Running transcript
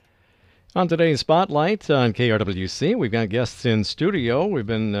On today's Spotlight on KRWC, we've got guests in studio. We've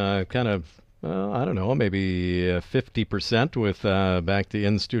been I don't know, maybe 50% with back to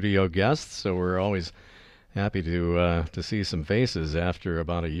in-studio guests, so we're always happy to see some faces after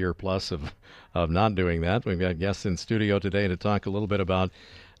about a year plus of not doing that. We've got guests in studio today to talk a little bit about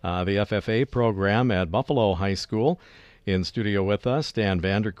the FFA program at Buffalo High School. In studio with us, Stan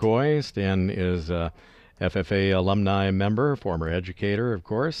Vanderkoy. Stan is FFA alumni member, former educator, of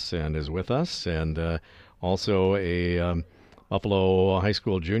course, and is with us. And also a Buffalo High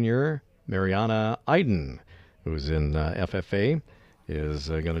School junior, Mariana Iden, who's in FFA, is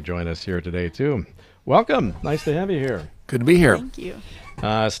going to join us here today, too. Welcome. Nice to have you here. Good to be here. Thank you.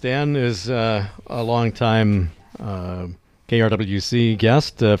 Stan is a long-time KRWC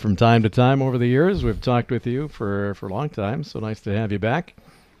guest from time to time over the years. We've talked with you for a long time, so nice to have you back.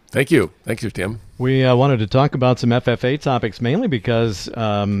 Thank you. Thank you, Tim. We wanted to talk about some FFA topics, mainly because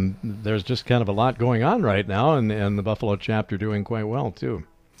there's just kind of a lot going on right now, and the Buffalo chapter doing quite well, too.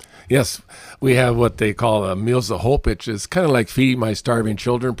 Yes, we have what they call Meals of Hope, which is kind of like Feed My Starving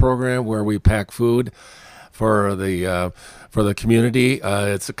Children program, where we pack food for the community.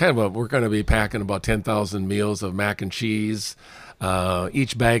 It's a kind of we're going to be packing about 10,000 meals of mac and cheese.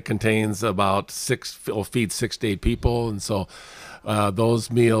 Each bag contains about will feed 6 to 8 people, and so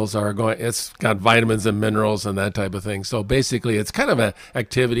those meals are it's got vitamins and minerals and that type of thing. So basically, it's kind of an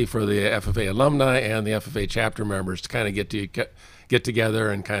activity for the FFA alumni and the FFA chapter members to kind of get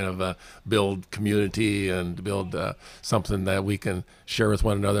together and kind of build community and build something that we can share with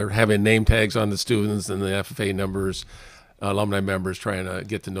one another. Having name tags on the students and the FFA alumni members, trying to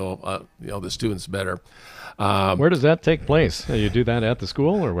get to know the students better. Where does that take place? You do that at the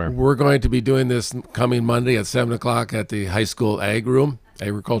school or where? We're going to be doing this coming Monday at 7 o'clock at the high school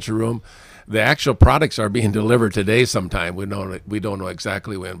agriculture room. The actual products are being delivered today sometime. We don't know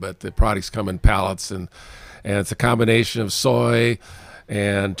exactly when, but the products come in pallets, and it's a combination of soy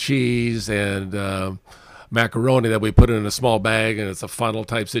and cheese and macaroni that we put in a small bag, and it's a funnel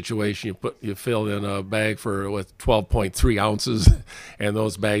type situation. You fill in a bag with 12.3 ounces, and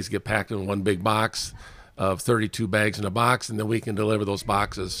those bags get packed in one big box of 32 bags in a box, and then we can deliver those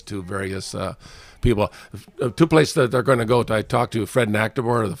boxes to various people. Two places that they're going to go to. I talked to Fred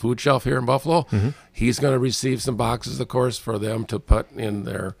Nactamore of the Food Shelf here in Buffalo. Mm-hmm. He's going to receive some boxes, of course, for them to put in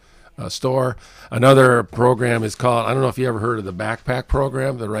their store. Another program is called, I don't know if you ever heard of the backpack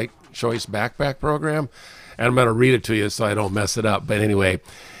program, the Right Choice backpack program. And I'm going to read it to you so I don't mess it up. But anyway,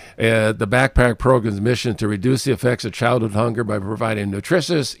 the backpack program's mission to reduce the effects of childhood hunger by providing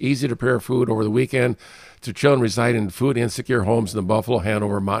nutritious, easy to prepare food over the weekend to children residing in food insecure homes in the Buffalo,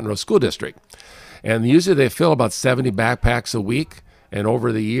 Hanover, Montrose School District. And usually they fill about 70 backpacks a week. And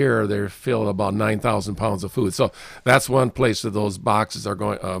over the year, they're filled about 9,000 pounds of food. So that's one place that those boxes are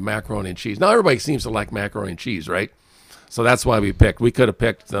going, macaroni and cheese. Now, everybody seems to like macaroni and cheese, right? So that's why we picked. We could have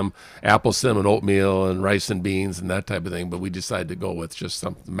picked some apple cinnamon oatmeal and rice and beans and that type of thing, but we decided to go with just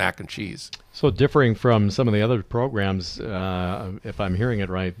some mac and cheese. So differing from some of the other programs, if I'm hearing it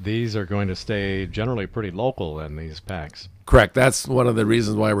right, these are going to stay generally pretty local in these packs. Correct. That's one of the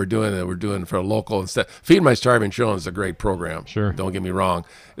reasons why we're doing it. We're doing it for a local instead. Feed My Starving Children is a great program. Sure. Don't get me wrong.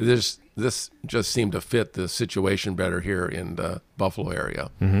 This just seemed to fit the situation better here in the Buffalo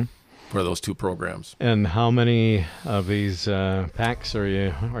area. Mm-hmm. For those two programs. And how many of these packs are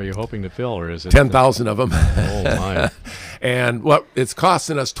you hoping to fill, or is it 10,000 of them? Oh my! And what it's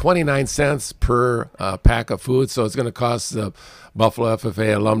costing us 29 cents per pack of food, so it's going to cost the Buffalo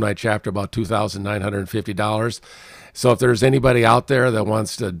FFA alumni chapter about $2,950. So if there's anybody out there that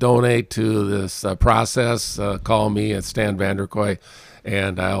wants to donate to this process, call me at Stan Vanderkoy,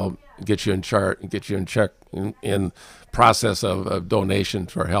 and I'll get you in check in process of donation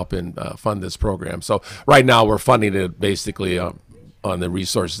for helping fund this program. So right now we're funding it basically on the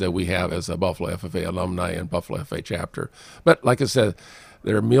resources that we have as a Buffalo FFA alumni and Buffalo FFA chapter. But like I said,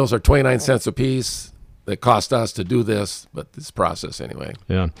 their meals are 29 cents a piece. They cost us to do this, but this process anyway.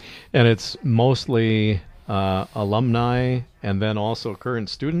 Yeah, and it's mostly alumni and then also current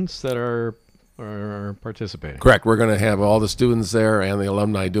students that are participating. Correct. We're going to have all the students there and the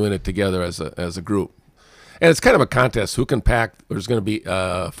alumni doing it together as a group. And it's kind of a contest. Who can pack? There's going to be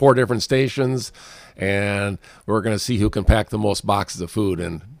 4 different stations, and we're going to see who can pack the most boxes of food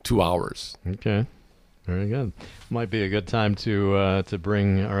in 2 hours. Okay, very good. Might be a good time to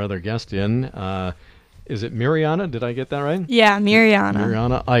bring our other guest in. Is it Mariana? Did I get that right? Yeah, Mariana.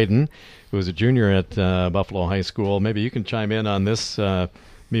 Mariana Iden, who is a junior at Buffalo High School. Maybe you can chime in on this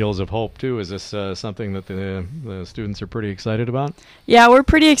Meals of Hope too. Is this something that the students are pretty excited about? Yeah, we're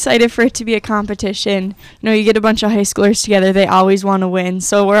pretty excited for it to be a competition. You get a bunch of high schoolers together, they always want to win.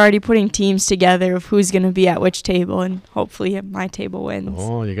 So we're already putting teams together of who's going to be at which table, and hopefully my table wins.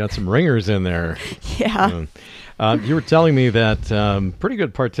 Oh, you got some ringers in there. Yeah. You were telling me that pretty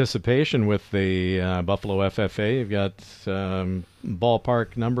good participation with the Buffalo FFA. You've got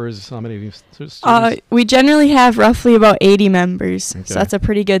ballpark numbers. How many students? We generally have roughly about 80 members, Okay. so that's a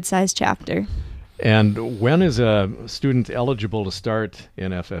pretty good sized chapter. And when is a student eligible to start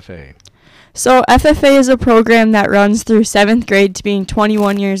in FFA? So FFA is a program that runs through 7th grade to being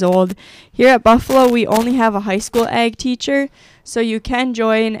 21 years old. Here at Buffalo, we only have a high school ag teacher, so you can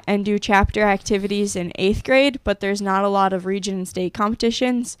join and do chapter activities in 8th grade, but there's not a lot of region and state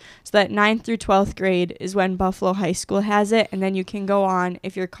competitions. So that 9th through 12th grade is when Buffalo High School has it, and then you can go on,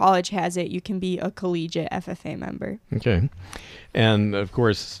 if your college has it, you can be a collegiate FFA member. Okay. And of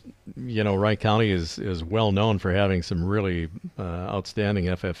course, Wright County is well known for having some really outstanding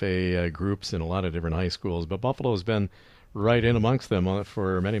FFA groups in a lot of different high schools, but Buffalo has been right in amongst them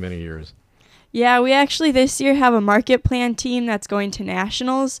for many, many years. Yeah, we actually this year have a Market Plan team that's going to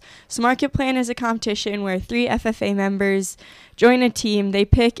nationals. So Market Plan is a competition where 3 FFA members join a team. They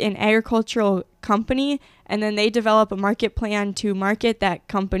pick an agricultural company, and then they develop a market plan to market that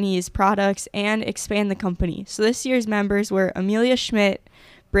company's products and expand the company. So this year's members were Amelia Schmidt,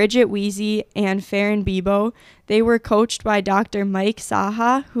 Bridget Weezy, and Farron Bebo. They were coached by Dr. Mike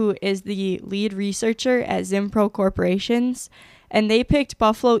Saha, who is the lead researcher at Zimpro Corporations, and they picked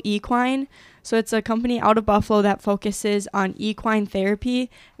Buffalo Equine. So it's a company out of Buffalo that focuses on equine therapy,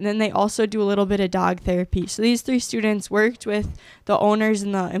 and then they also do a little bit of dog therapy. So these 3 students worked with the owners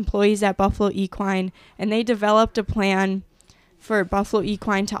and the employees at Buffalo Equine, and they developed a plan for Buffalo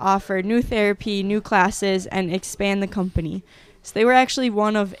Equine to offer new therapy, new classes, and expand the company. So they were actually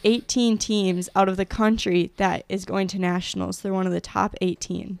one of 18 teams out of the country that is going to nationals. They're one of the top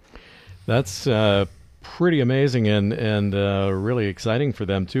 18. That's pretty amazing and really exciting for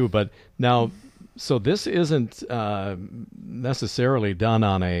them too. But now, so this isn't necessarily done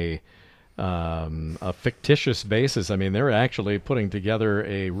on a fictitious basis. I mean, they're actually putting together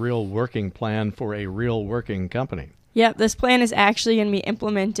a real working plan for a real working company. Yep, this plan is actually going to be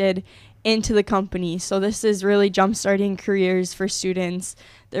implemented into the company. So this is really jump-starting careers for students.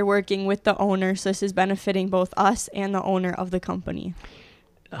 They're working with the owner, so this is benefiting both us and the owner of the company.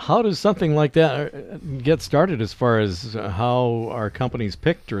 How does something like that get started as far as how are companies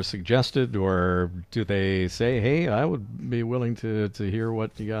picked or suggested, or do they say, hey, I would be willing to hear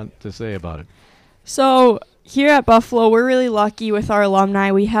what you got to say about it? So here at Buffalo, we're really lucky with our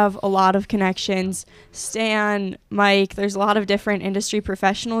alumni. We have a lot of connections. Stan, Mike, there's a lot of different industry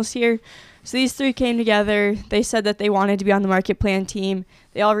professionals here. So these 3 came together. They said that they wanted to be on the Market Plan team.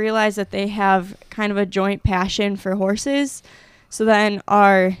 They all realized that they have kind of a joint passion for horses. So then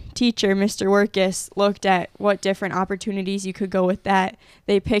our teacher, Mr. Workus, looked at what different opportunities you could go with that.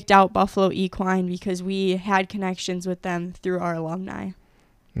 They picked out Buffalo Equine because we had connections with them through our alumni.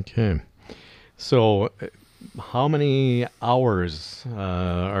 Okay. So how many hours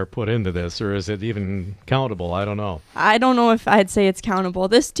are put into this, or is it even countable? I don't know. I don't know if I'd say it's countable.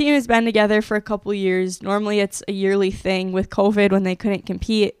 This team has been together for a couple years. Normally it's a yearly thing. With COVID, when they couldn't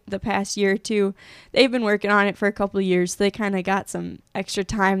compete the past year or 2, they've been working on it for a couple of years. So they kind of got some extra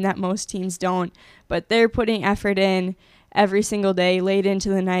time that most teams don't. But they're putting effort in every single day, late into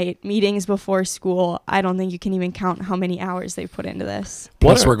the night, meetings before school. I don't think you can even count how many hours they put into this.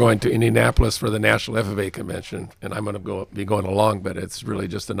 Plus, we're going to Indianapolis for the National FFA Convention, and I'm going to be going along, but it's really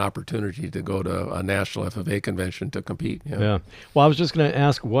just an opportunity to go to a National FFA Convention to compete. Yeah. Well, I was just going to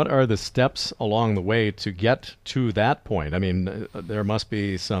ask, what are the steps along the way to get to that point? I mean, there must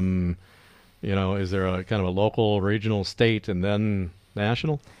be some, is there a kind of a local, regional, state, and then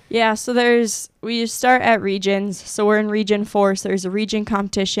national? Yeah, so we start at regions. So we're in Region 4, so there's a region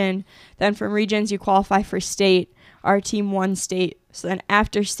competition. Then from regions, you qualify for state. Our team won state. So then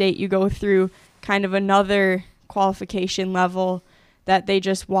after state, you go through kind of another qualification level that they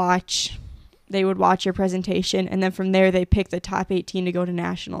just watch. They would watch your presentation, and then from there, they pick the top 18 to go to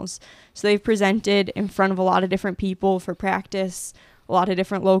nationals. So they've presented in front of a lot of different people for practice, a lot of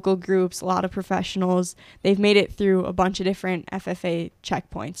different local groups, a lot of professionals. They've made it through a bunch of different FFA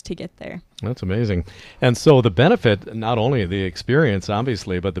checkpoints to get there. That's amazing. And so the benefit, not only the experience,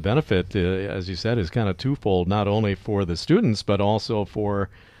 obviously, but the benefit, as you said, is kind of twofold, not only for the students, but also for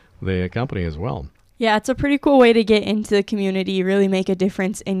the company as well. Yeah, it's a pretty cool way to get into the community, really make a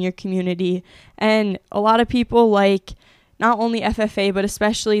difference in your community. And a lot of people like not only FFA, but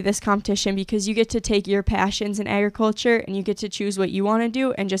especially this competition, because you get to take your passions in agriculture and you get to choose what you want to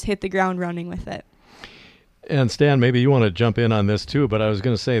do and just hit the ground running with it. And Stan, maybe you want to jump in on this too, but I was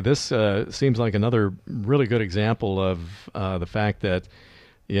going to say this seems like another really good example of the fact that,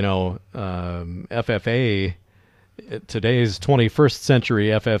 FFA, today's 21st century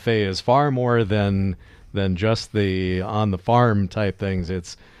FFA is far more than just the on the farm type things.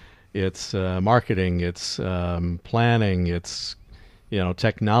 It's marketing, it's planning, it's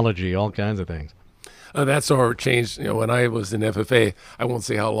technology, all kinds of things. That's sort of changed. When I was in FFA, I won't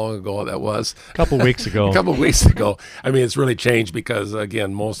say how long ago that was. A couple weeks ago. A couple weeks ago. I mean, it's really changed because,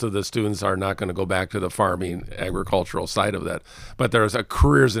 again, most of the students are not going to go back to the farming, agricultural side of that. But there's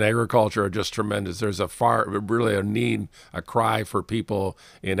careers in agriculture are just tremendous. There's really a need, a cry for people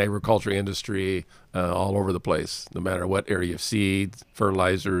in agriculture industry all over the place, no matter what area of seeds,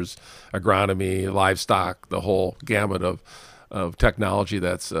 fertilizers, agronomy, livestock, the whole gamut of technology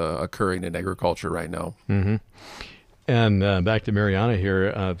that's occurring in agriculture right now. Mm-hmm. And back to Mariana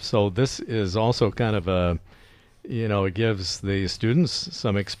here. So this is also kind of it gives the students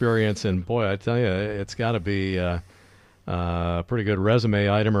some experience. And boy, I tell you, it's got to be a pretty good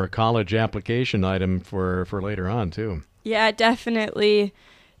resume item or a college application item for later on too. Yeah, definitely.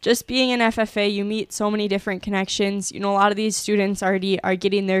 Just being in FFA, you meet so many different connections. A lot of these students already are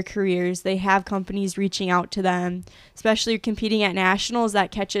getting their careers. They have companies reaching out to them, especially competing at nationals. That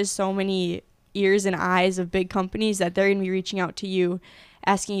catches so many ears and eyes of big companies that they're going to be reaching out to you,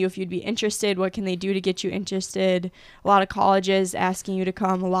 asking you if you'd be interested, what can they do to get you interested. A lot of colleges asking you to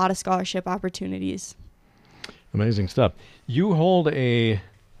come, a lot of scholarship opportunities. Amazing stuff. You hold a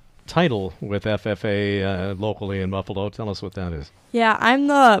title with FFA locally in Buffalo. Tell us what that is. Yeah, I'm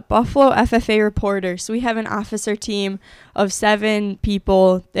the Buffalo FFA reporter. So we have an officer team of 7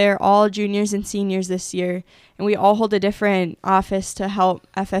 people. They're all juniors and seniors this year, and we all hold a different office to help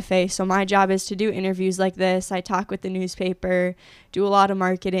FFA. So my job is to do interviews like this. I talk with the newspaper, do a lot of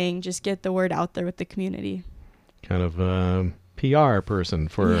marketing, just get the word out there with the community. Kind of a PR person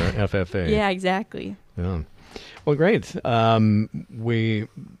for FFA. Yeah, exactly. Yeah. Well, great. We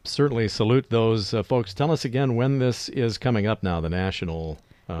certainly salute those folks. Tell us again when this is coming up now, the national.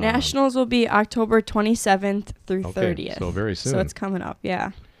 Nationals will be October 27th through 30th. So very soon. So it's coming up,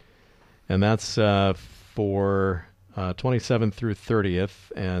 yeah. And that's for 27th through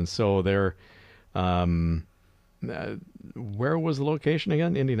 30th. And so they're, where was the location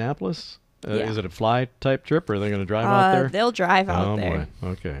again? Indianapolis? Yeah. Is it a fly type trip, or are they going to drive out there? They'll drive out there. Oh,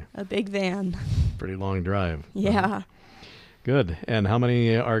 boy. Okay. A big van. Pretty long drive. Yeah. Good. And how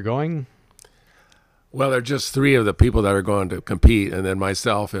many are going? Well, there are just 3 of the people that are going to compete, and then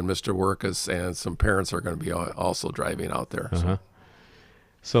myself and Mr. Workus and some parents are going to be also driving out there. Uh-huh.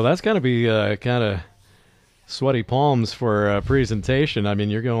 So that's going to be kind of sweaty palms for a presentation. I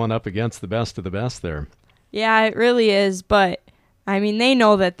mean, you're going up against the best of the best there. Yeah, it really is, but I mean, they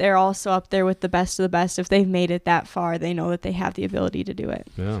know that they're also up there with the best of the best. If they've made it that far, they know that they have the ability to do it.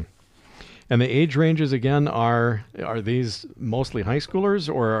 Yeah. And the age ranges, again, are these mostly high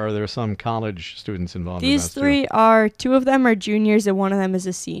schoolers, or are there some college students involved? These 3 are, 2 of them are juniors and 1 of them is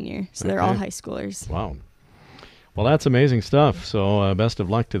a senior. So they're all high schoolers. Wow. Well, that's amazing stuff. So best of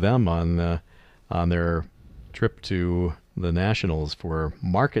luck to them on their trip to the Nationals for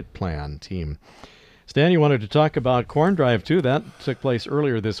Market Plan team. Stan, you wanted to talk about Corn Drive, too. That took place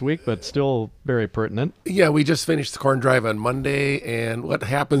earlier this week, but still very pertinent. Yeah, we just finished the Corn Drive on Monday, and what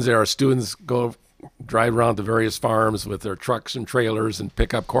happens there, our students go drive around to various farms with their trucks and trailers and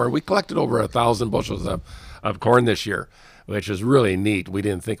pick up corn. We collected over 1,000 bushels of corn this year, which is really neat. We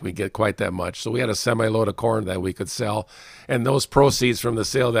didn't think we'd get quite that much. So we had a semi-load of corn that we could sell, and those proceeds from the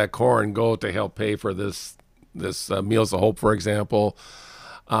sale of that corn go to help pay for this Meals of Hope, for example.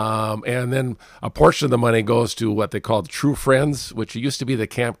 And then a portion of the money goes to what they call True Friends, which used to be the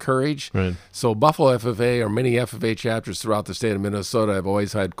Camp Courage. Right. So Buffalo FFA or many FFA chapters throughout the state of Minnesota have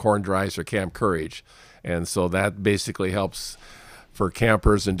always had corn drives or Camp Courage. And so that basically helps for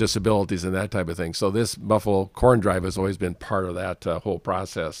campers and disabilities and that type of thing. So this Buffalo Corn Drive has always been part of that whole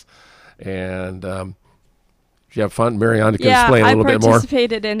process. And did you have fun? Mariana can explain a little bit more. Yeah, I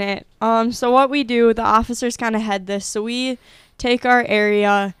participated in it. So what we do, the officers kind of head this. So we take our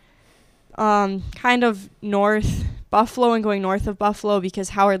area kind of north Buffalo and going north of Buffalo, because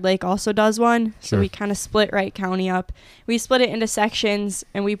Howard Lake also does one. So we kind of split Wright County up. We split it into sections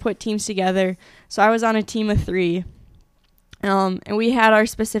and we put teams together. So I was on a team of 3. And we had our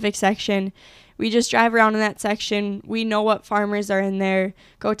specific section. We just drive around in that section. We know what farmers are in there.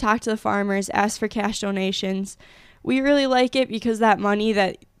 Go talk to the farmers, ask for cash donations. we really like it because that money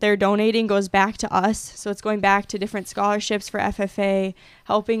that they're donating goes back to us. So it's going back to different scholarships for FFA,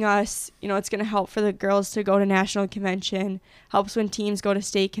 helping us. It's going to help for the girls to go to national convention, helps when teams go to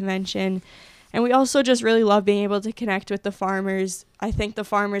state convention. And we also just really love being able to connect with the farmers. I think the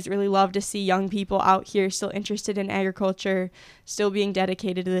farmers really love to see young people out here still interested in agriculture, still being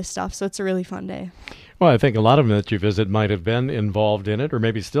dedicated to this stuff. So it's a really fun day. Well, I think a lot of them that you visit might have been involved in it, or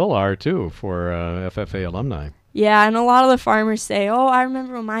maybe still are too, for FFA alumni. Yeah, and a lot of the farmers say, oh, I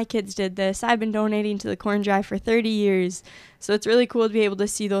remember when my kids did this. I've been donating to the corn drive for 30 years. So it's really cool to be able to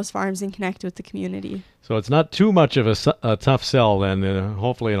see those farms and connect with the community. So it's not too much of a tough sell then,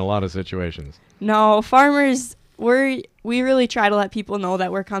 hopefully in a lot of situations. No, farmers, we really try to let people know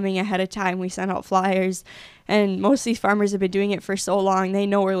that we're coming ahead of time. We send out flyers, and most of these farmers have been doing it for so long. They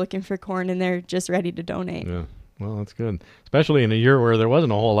know we're looking for corn, and they're just ready to donate. Yeah, well, that's good, especially in a year where there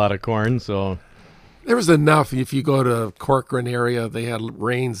wasn't a whole lot of corn, so... There was enough. If you go to Corcoran area, they had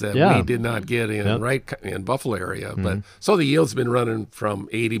rains that we did not get in Buffalo area. But so the yield's been running from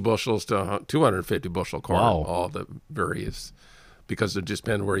 80 bushels to 250 bushel corn. Wow. All the various, because it just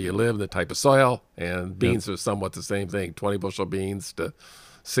depends where you live, the type of soil, and beans are somewhat the same thing. 20 bushel beans to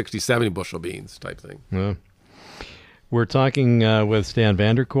 60, 70 bushel beans type thing. Yeah. We're talking with Stan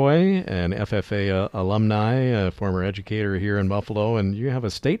Vanderkoy, an FFA alumni, a former educator here in Buffalo, and you have a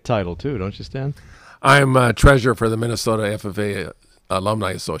state title too, don't you, Stan? I'm treasurer for the Minnesota FFA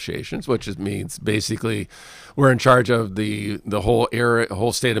Alumni Associations, which means basically we're in charge of the whole area,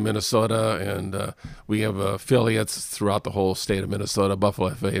 whole state of Minnesota, and we have affiliates throughout the whole state of Minnesota.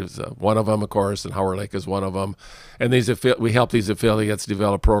 Buffalo FFA is one of them, of course, and Howard Lake is one of them. And we help these affiliates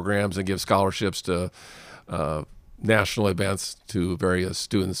develop programs and give scholarships to national events to various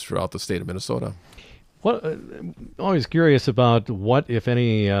students throughout the state of Minnesota. Always curious about what, if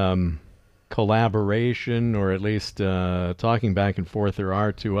any, collaboration or at least talking back and forth there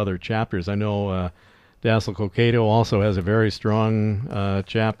are to other chapters. I know Dassel-Cokato also has a very strong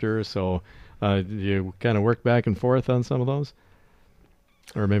chapter, so you kind of work back and forth on some of those?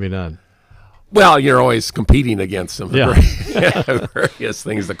 Or maybe not? Well, you're always competing against them. Yeah. Various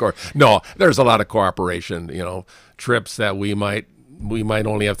things. No, there's a lot of cooperation. Trips that we might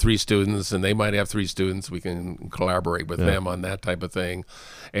only have 3 students, and they might have 3 students. We can collaborate with them on that type of thing,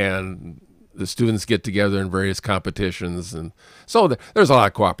 and the students get together in various competitions, and so there's a lot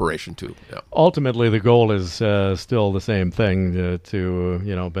of cooperation too. Yeah. Ultimately, the goal is still the same thing,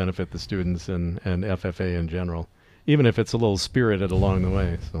 to benefit the students and FFA in general, even if it's a little spirited along the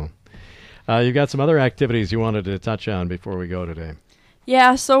way. So. You got some other activities you wanted to touch on before we go today.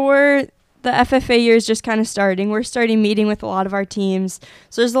 Yeah, so the FFA year is just kind of starting. We're starting meeting with a lot of our teams.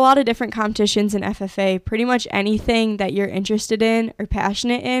 So there's a lot of different competitions in FFA. Pretty much anything that you're interested in or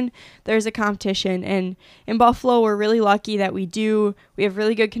passionate in, there's a competition. And in Buffalo, we're really lucky that we have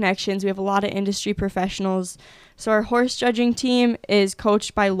really good connections. We have a lot of industry professionals. So our horse judging team is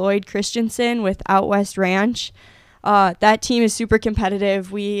coached by Lloyd Christensen with Out West Ranch. That team is super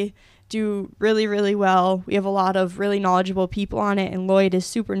competitive. We do really, really well. We have a lot of really knowledgeable people on it, and Lloyd is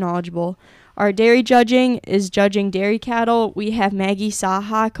super knowledgeable. Our dairy judging is judging dairy cattle. We have Maggie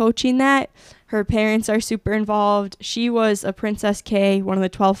Saha coaching that. Her parents are super involved. She was a Princess K, one of the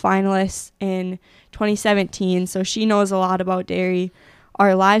 12 finalists in 2017, so she knows a lot about dairy.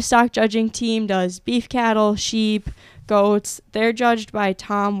 Our livestock judging team does beef cattle, sheep, goats. They're judged by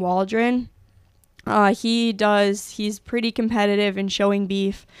Tom Waldron. He's pretty competitive in showing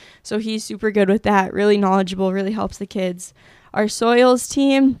beef, so he's super good with that, really knowledgeable, really helps the kids. Our soils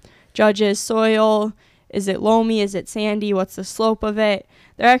team judges soil. Is it loamy? Is it sandy? What's the slope of it?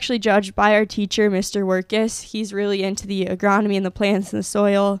 They're actually judged by our teacher, Mr. Workus. He's really into the agronomy and the plants and the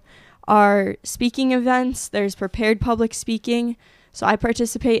soil. Our speaking events, there's prepared public speaking. So I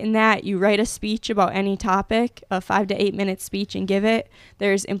participate in that. You write a speech about any topic, a 5 to 8 minute speech, and give it.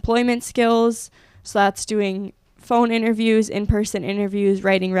 There's employment skills. So that's doing phone interviews, in-person interviews,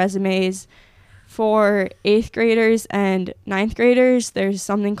 writing resumes. For 8th graders and 9th graders, there's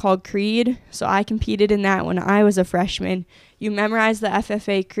something called Creed. So I competed in that when I was a freshman. You memorize the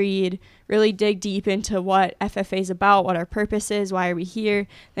FFA Creed, really dig deep into what FFA is about, what our purpose is, why are we here.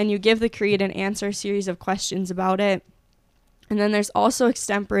 Then you give the Creed and answer a series of questions about it. And then there's also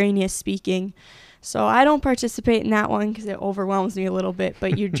extemporaneous speaking. So I don't participate in that one because it overwhelms me a little bit,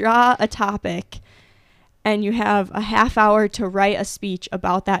 but you draw a topic and you have a half hour to write a speech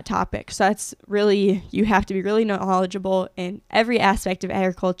about that topic. So that's really, you have to be really knowledgeable in every aspect of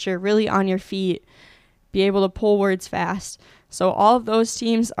agriculture, really on your feet, be able to pull words fast. So all of those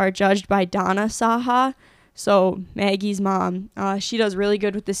teams are judged by Donna Saha, so Maggie's mom. She does really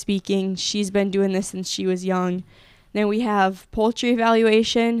good with the speaking. She's been doing this since she was young. Then we have poultry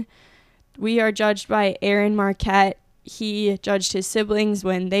evaluation. We are judged by Aaron Marquette. He judged his siblings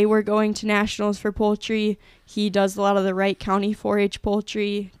when they were going to nationals for poultry. He does a lot of the Wright County 4-H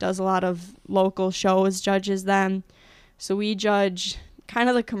poultry, does a lot of local shows, judges them. So we judge kind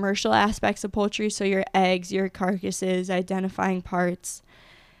of the commercial aspects of poultry, so your eggs, your carcasses, identifying parts.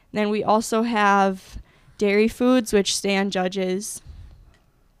 Then we also have dairy foods, which Stan judges.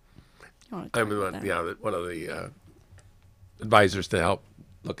 I'm one of the advisors to help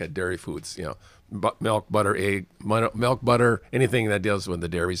look at dairy foods, milk, butter, egg, milk, butter, anything that deals with the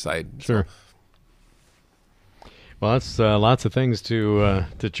dairy side. Sure. Well, that's lots of things to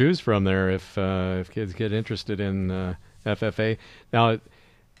choose from there if kids get interested in FFA. Now,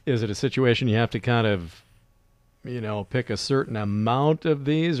 is it a situation you have to kind of, pick a certain amount of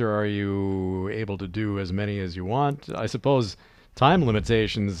these, or are you able to do as many as you want? I suppose time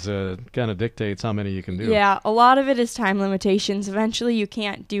limitations kind of dictates how many you can do. Yeah, a lot of it is time limitations. Eventually, you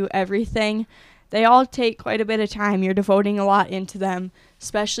can't do everything. They all take quite a bit of time. You're devoting a lot into them,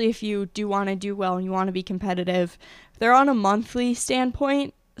 especially if you do want to do well and you want to be competitive. They're on a monthly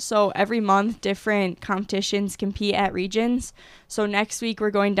standpoint, so every month different competitions compete at regions. So next week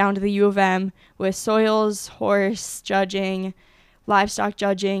we're going down to the U of M with soils, horse judging, livestock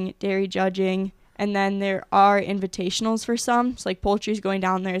judging, dairy judging, and then there are invitationals for some. So like poultry's going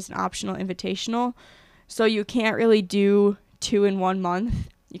down there as an optional invitational. So you can't really do 2 in 1 month.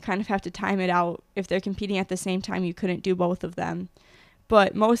 You kind of have to time it out. If they're competing at the same time, you couldn't do both of them.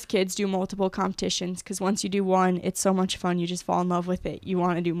 But most kids do multiple competitions because once you do one, it's so much fun. You just fall in love with it. You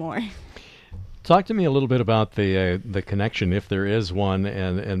want to do more. Talk to me a little bit about the connection, if there is one,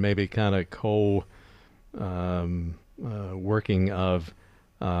 and maybe kind of working of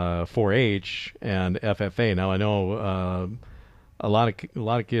 4-H and FFA. Now I know a lot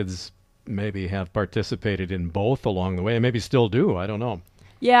of kids maybe have participated in both along the way, and maybe still do. I don't know.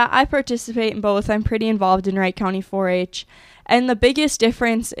 Yeah, I participate in both. I'm pretty involved in Wright County 4-H. And the biggest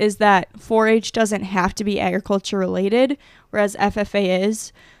difference is that 4-H doesn't have to be agriculture related, whereas FFA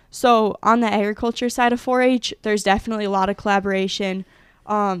is. So on the agriculture side of 4-H, there's definitely a lot of collaboration.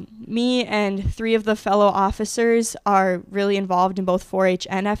 Me and 3 of the fellow officers are really involved in both 4-H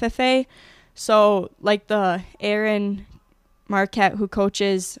and FFA. So like the Aaron Marquette who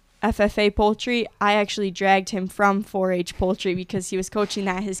coaches FFA poultry, I actually dragged him from 4-H poultry because he was coaching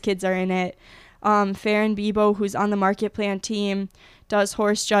that. His kids are in it. Farron Bebo, who's on the market plan team, does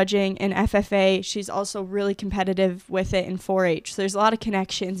horse judging in FFA. She's also really competitive with it in 4-H. So there's a lot of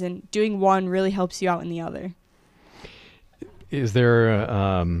connections, and doing one really helps you out in the other. Is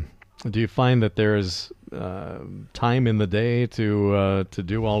there, do you find that there's time in the day to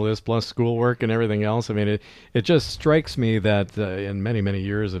do all this plus schoolwork and everything else? I mean, it just strikes me that in many, many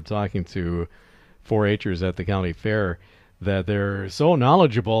years of talking to 4-Hers at the county fair, that they're so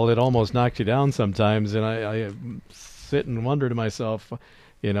knowledgeable it almost knocks you down sometimes. And I sit and wonder to myself,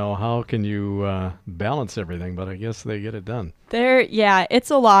 how can you balance everything? But I guess they get it done. Yeah, it's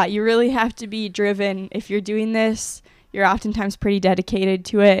a lot. You really have to be driven. If you're doing this, you're oftentimes pretty dedicated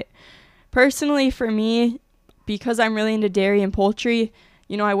to it. Personally, for me, because I'm really into dairy and poultry,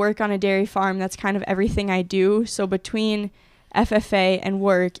 I work on a dairy farm. That's kind of everything I do. So between FFA and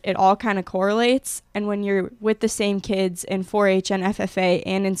work, it all kind of correlates. And when you're with the same kids in 4-H and FFA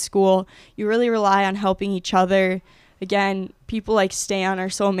and in school, you really rely on helping each other. Again, people like Stan are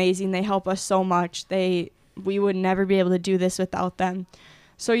so amazing. They help us so much. We would never be able to do this without them.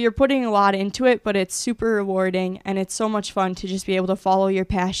 So you're putting a lot into it, but it's super rewarding, and it's so much fun to just be able to follow your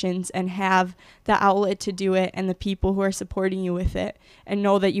passions and have the outlet to do it and the people who are supporting you with it, and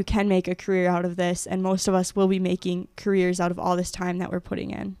know that you can make a career out of this, and most of us will be making careers out of all this time that we're putting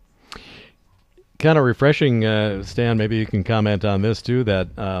in. Kind of refreshing, Stan, maybe you can comment on this too,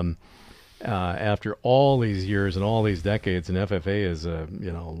 that after all these years and all these decades, and FFA is a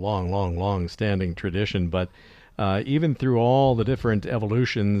long standing tradition, but even through all the different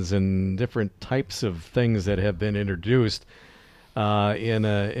evolutions and different types of things that have been introduced in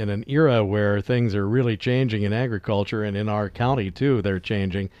an era where things are really changing in agriculture, and in our county too, they're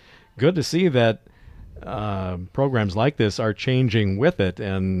changing. Good to see that programs like this are changing with it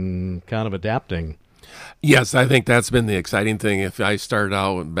and kind of adapting. Yes, I think that's been the exciting thing. If I started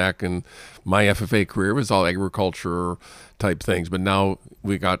out back in my FFA career, it was all agriculture type things. But now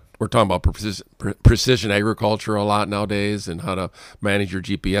we're talking about precision agriculture a lot nowadays, and how to manage your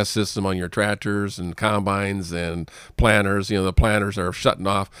GPS system on your tractors and combines and planters. The planters are shutting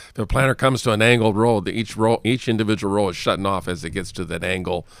off. If a planter comes to an angled row, each individual row is shutting off as it gets to that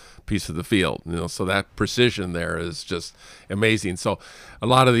angle piece of the field. So that precision there is just amazing. So a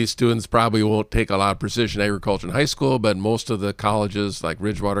lot of these students probably won't take a lot of precision agriculture in high school, but most of the colleges like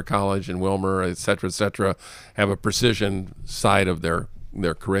Ridgewater College and Wilmer, et cetera, have a precision side of their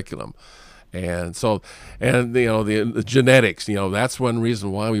curriculum. And so, the genetics, that's one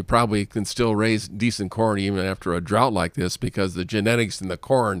reason why we probably can still raise decent corn even after a drought like this, because the genetics in the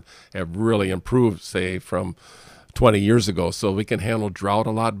corn have really improved, say, from 20 years ago. So we can handle drought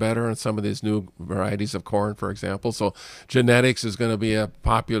a lot better in some of these new varieties of corn, for example. So genetics is going to be a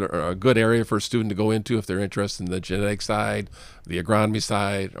good area for a student to go into if they're interested in the genetic side, the agronomy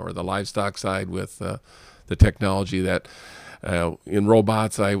side, or the livestock side with the technology that in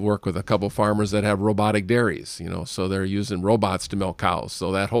robots. I work with a couple farmers that have robotic dairies, so they're using robots to milk cows.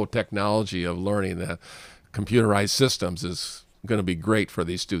 So that whole technology of learning the computerized systems is going to be great for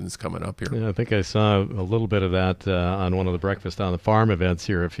these students coming up here. Yeah, I think I saw a little bit of that on one of the Breakfast on the Farm events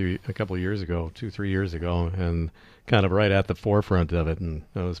here a couple of years ago, 2-3 years ago, and kind of right at the forefront of it, and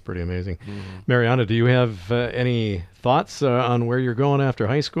that was pretty amazing. Mariana, do you have any thoughts on where you're going after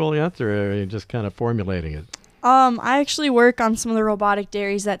high school yet, or are you just kind of formulating it? I actually work on some of the robotic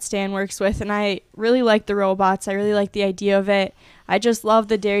dairies that Stan works with, and I really like the robots. I really like the idea of it. I just love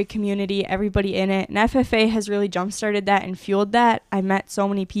the dairy community, everybody in it, and FFA has really jump-started that and fueled that. I met so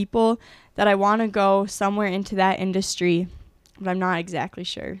many people that I want to go somewhere into that industry, but I'm not exactly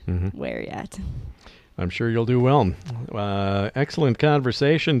sure where yet. I'm sure you'll do well. Excellent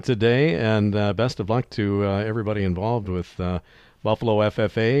conversation today, and best of luck to everybody involved with Buffalo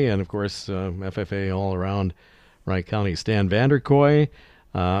FFA, and of course FFA all around Wright County. Stan Vanderkoy,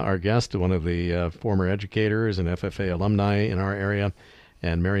 our guest, one of the former educators and FFA alumni in our area,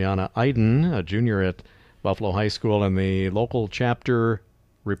 and Mariana Iden, a junior at Buffalo High School and the local chapter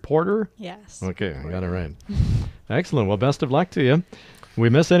reporter. Yes. Okay, I got it right. Excellent. Well, best of luck to you. We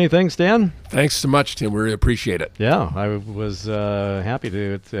miss anything, Stan? Thanks so much, Tim. We really appreciate it. Yeah, I was happy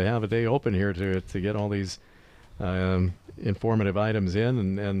to have a day open here to get all these informative items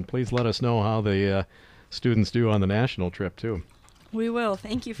in, and please let us know how the students do on the national trip too. We will.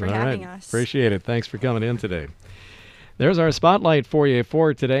 Thank you for having us. Appreciate it. Thanks for coming in today. There's our spotlight for you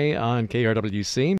for today on KRWC.